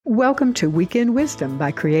Welcome to Weekend Wisdom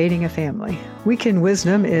by Creating a Family. Weekend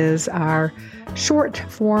Wisdom is our short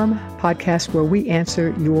form podcast where we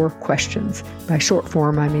answer your questions. By short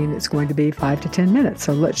form, I mean it's going to be 5 to 10 minutes.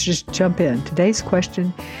 So let's just jump in. Today's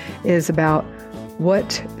question is about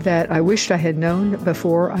what that I wished I had known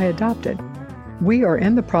before I adopted. We are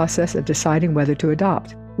in the process of deciding whether to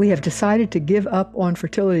adopt. We have decided to give up on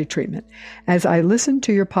fertility treatment. As I listened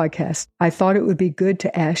to your podcast, I thought it would be good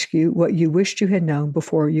to ask you what you wished you had known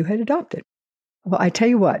before you had adopted. Well, I tell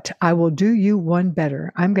you what, I will do you one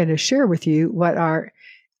better. I'm going to share with you what our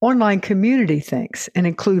online community thinks and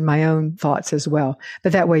include my own thoughts as well.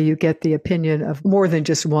 But that way you get the opinion of more than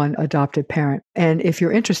just one adopted parent. And if you're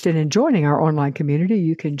interested in joining our online community,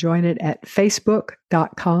 you can join it at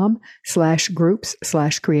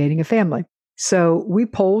facebook.com/groups/creatingafamily. So we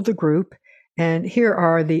polled the group, and here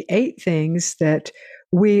are the 8 things that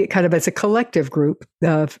we kind of as a collective group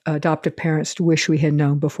of adoptive parents wish we had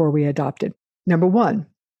known before we adopted. Number 1,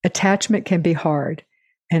 attachment can be hard.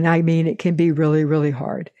 And I mean, it can be really, really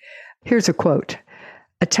hard. Here's a quote.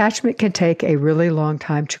 Attachment can take a really long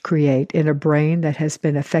time to create in a brain that has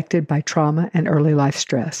been affected by trauma and early life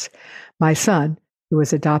stress. My son, who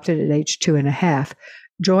was adopted at age 2.5,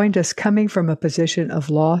 joined us coming from a position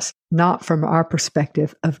of loss, not from our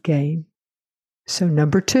perspective of gain. So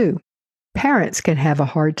number 2, parents can have a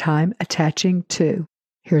hard time attaching too.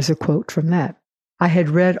 Here's a quote from that. I had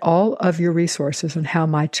read all of your resources on how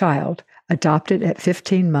my child, adopted at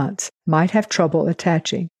 15 months, might have trouble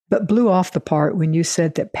attaching, but blew off the part when you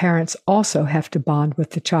said that parents also have to bond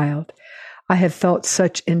with the child. I have felt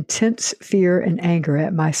such intense fear and anger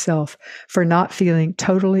at myself for not feeling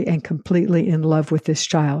totally and completely in love with this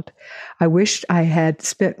child. I wished I had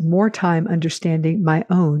spent more time understanding my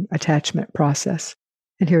own attachment process.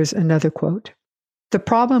 And here's another quote. The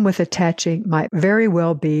problem with attaching might very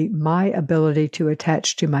well be my ability to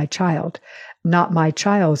attach to my child, not my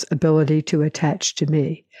child's ability to attach to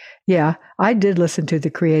me. Yeah, I did listen to the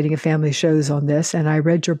Creating a Family shows on this, and I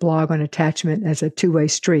read your blog on attachment as a two-way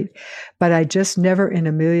street, but I just never in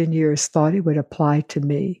a million years thought it would apply to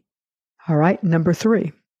me. All right, number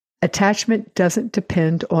 3, attachment doesn't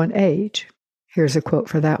depend on age. Here's a quote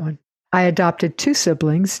for that one. I adopted 2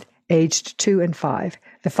 siblings, aged 2 and 5.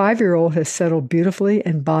 The 5-year-old has settled beautifully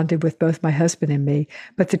and bonded with both my husband and me,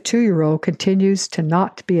 but the 2-year-old continues to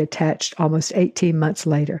not be attached almost 18 months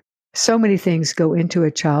later. So many things go into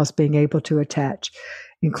a child's being able to attach,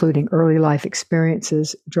 including early life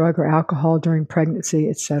experiences, drug or alcohol during pregnancy,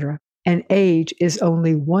 etc. And age is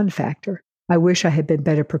only one factor. I wish I had been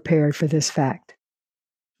better prepared for this fact.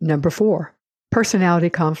 Number 4, personality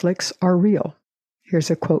conflicts are real. Here's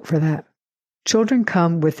a quote for that. Children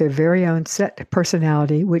come with their very own set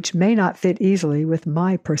personality, which may not fit easily with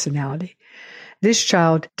my personality. This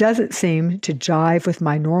child doesn't seem to jive with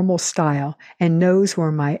my normal style and knows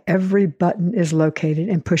where my every button is located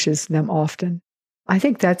and pushes them often. I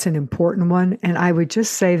think that's an important one, and I would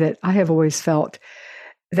just say that I have always felt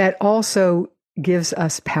that also gives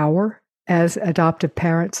us power as adoptive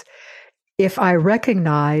parents. If I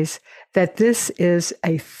recognize that this is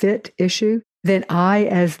a fit issue, then I,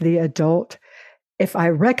 as the adult, if I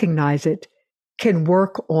recognize it, can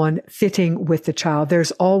work on fitting with the child.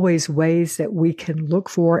 There's always ways that we can look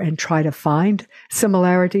for and try to find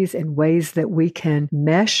similarities and ways that we can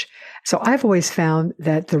mesh. So I've always found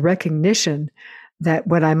that the recognition that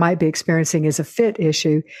what I might be experiencing is a fit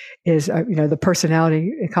issue is, the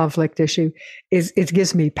personality conflict issue it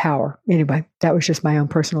gives me power. Anyway, that was just my own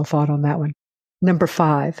personal thought on that one. Number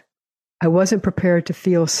 5, I wasn't prepared to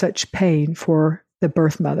feel such pain for the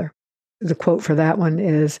birth mother. The quote for that one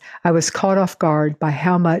is, I was caught off guard by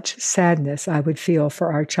how much sadness I would feel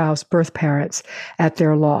for our child's birth parents at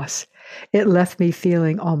their loss. It left me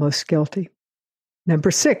feeling almost guilty.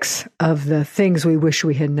 Number 6 of the things we wish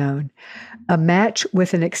we had known. A match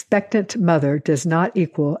with an expectant mother does not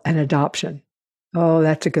equal an adoption. Oh,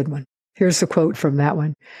 that's a good one. Here's the quote from that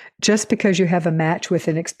one. Just because you have a match with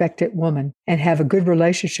an expectant woman and have a good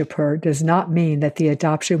relationship with her does not mean that the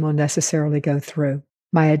adoption will necessarily go through.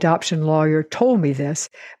 My adoption lawyer told me this,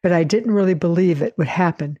 but I didn't really believe it would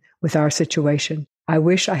happen with our situation. I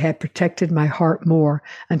wish I had protected my heart more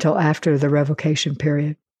until after the revocation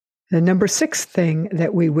period. The number 6 thing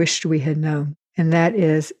that we wished we had known, and that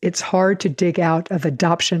is, it's hard to dig out of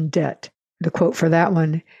adoption debt. The quote for that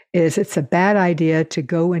one is, it's a bad idea to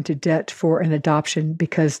go into debt for an adoption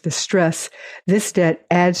because the stress this debt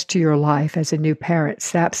adds to your life as a new parent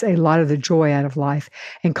saps a lot of the joy out of life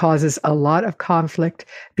and causes a lot of conflict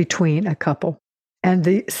between a couple. And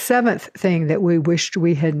the 7th thing that we wished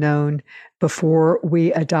we had known before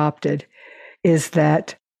we adopted is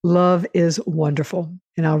that love is wonderful.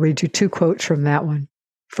 And I'll read you 2 quotes from that one.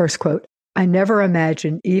 First quote, I never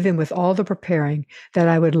imagined, even with all the preparing, that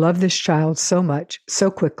I would love this child so much, so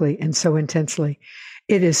quickly, and so intensely.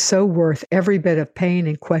 It is so worth every bit of pain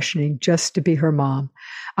and questioning just to be her mom.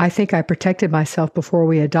 I think I protected myself before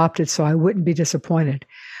we adopted so I wouldn't be disappointed.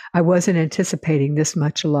 I wasn't anticipating this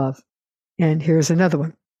much love. And here's another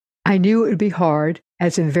one. I knew it would be hard,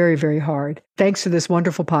 as in very, very hard, thanks to this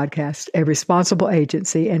wonderful podcast, a responsible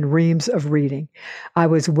agency, and reams of reading. I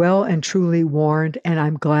was well and truly warned, and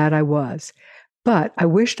I'm glad I was. But I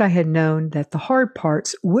wished I had known that the hard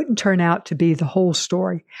parts wouldn't turn out to be the whole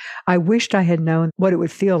story. I wished I had known what it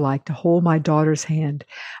would feel like to hold my daughter's hand.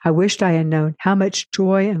 I wished I had known how much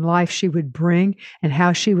joy and life she would bring and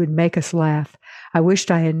how she would make us laugh. I wished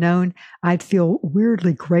I had known I'd feel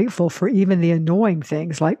weirdly grateful for even the annoying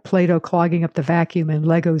things like Play-Doh clogging up the vacuum and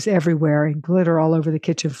Legos everywhere and glitter all over the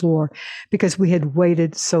kitchen floor because we had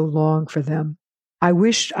waited so long for them. I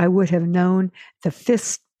wished I would have known the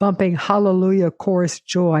fist-bumping hallelujah chorus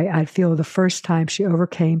joy I'd feel the first time she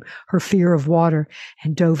overcame her fear of water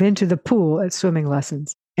and dove into the pool at swimming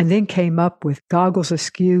lessons, and then came up with goggles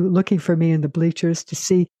askew looking for me in the bleachers to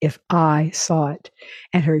see if I saw it,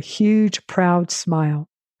 and her huge, proud smile.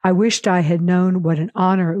 I wished I had known what an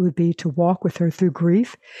honor it would be to walk with her through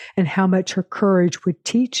grief and how much her courage would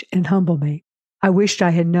teach and humble me. I wished I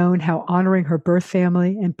had known how honoring her birth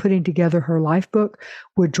family and putting together her life book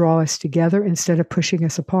would draw us together instead of pushing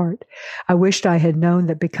us apart. I wished I had known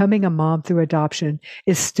that becoming a mom through adoption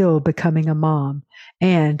is still becoming a mom.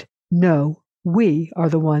 And no, we are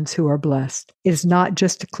the ones who are blessed. It is not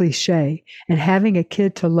just a cliche, and having a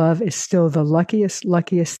kid to love is still the luckiest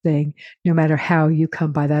thing, no matter how you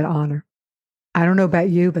come by that honor. I don't know about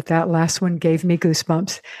you, but that last one gave me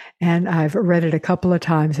goosebumps, and I've read it a couple of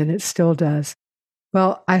times, and it still does.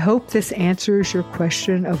 Well, I hope this answers your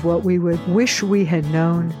question of what we would wish we had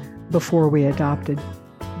known before we adopted.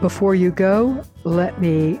 Before you go, let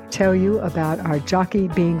me tell you about our Jockey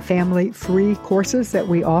Being Family free courses that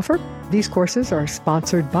we offer. These courses are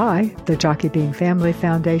sponsored by the Jockey Being Family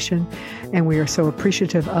Foundation, and we are so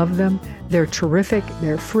appreciative of them. They're terrific.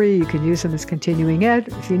 They're free. You can use them as continuing ed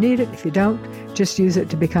if you need it. If you don't, just use it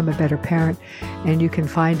to become a better parent. And you can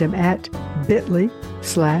find them at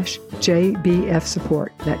bit.ly/JBF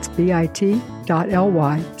support. That's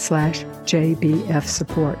bit.ly/JBF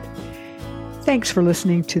support. Thanks for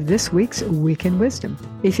listening to this week's Week in Wisdom.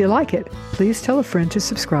 If you like it, please tell a friend to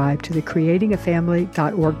subscribe to the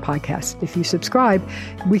creatingafamily.org podcast. If you subscribe,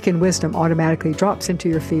 Week in Wisdom automatically drops into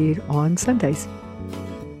your feed on Sundays.